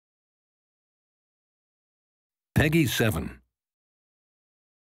Peggy 7.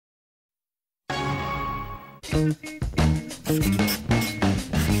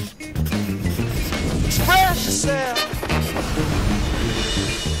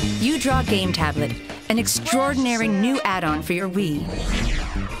 Udraw Game Tablet, an extraordinary new add-on for your Wii.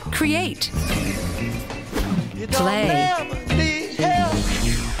 Create. Play.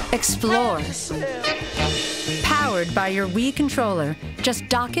 Explore. Powered by your Wii controller, just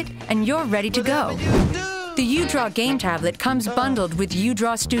dock it and you're ready to go. The Udraw Game Tablet comes bundled with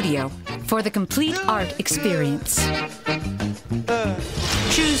Udraw Studio for the complete art experience.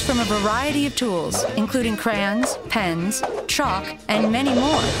 Choose from a variety of tools, including crayons, pens, chalk, and many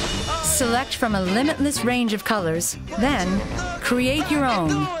more. Select from a limitless range of colors, then create your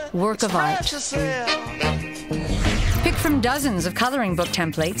own work of art. Pick from dozens of coloring book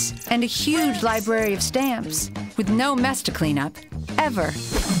templates and a huge library of stamps with no mess to clean up, ever.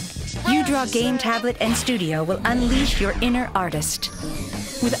 Udraw Game Tablet and Studio will unleash your inner artist.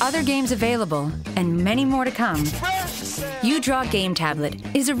 With other games available and many more to come, Udraw Game Tablet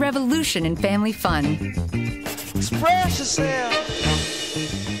is a revolution in family fun. Express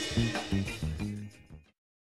yourself.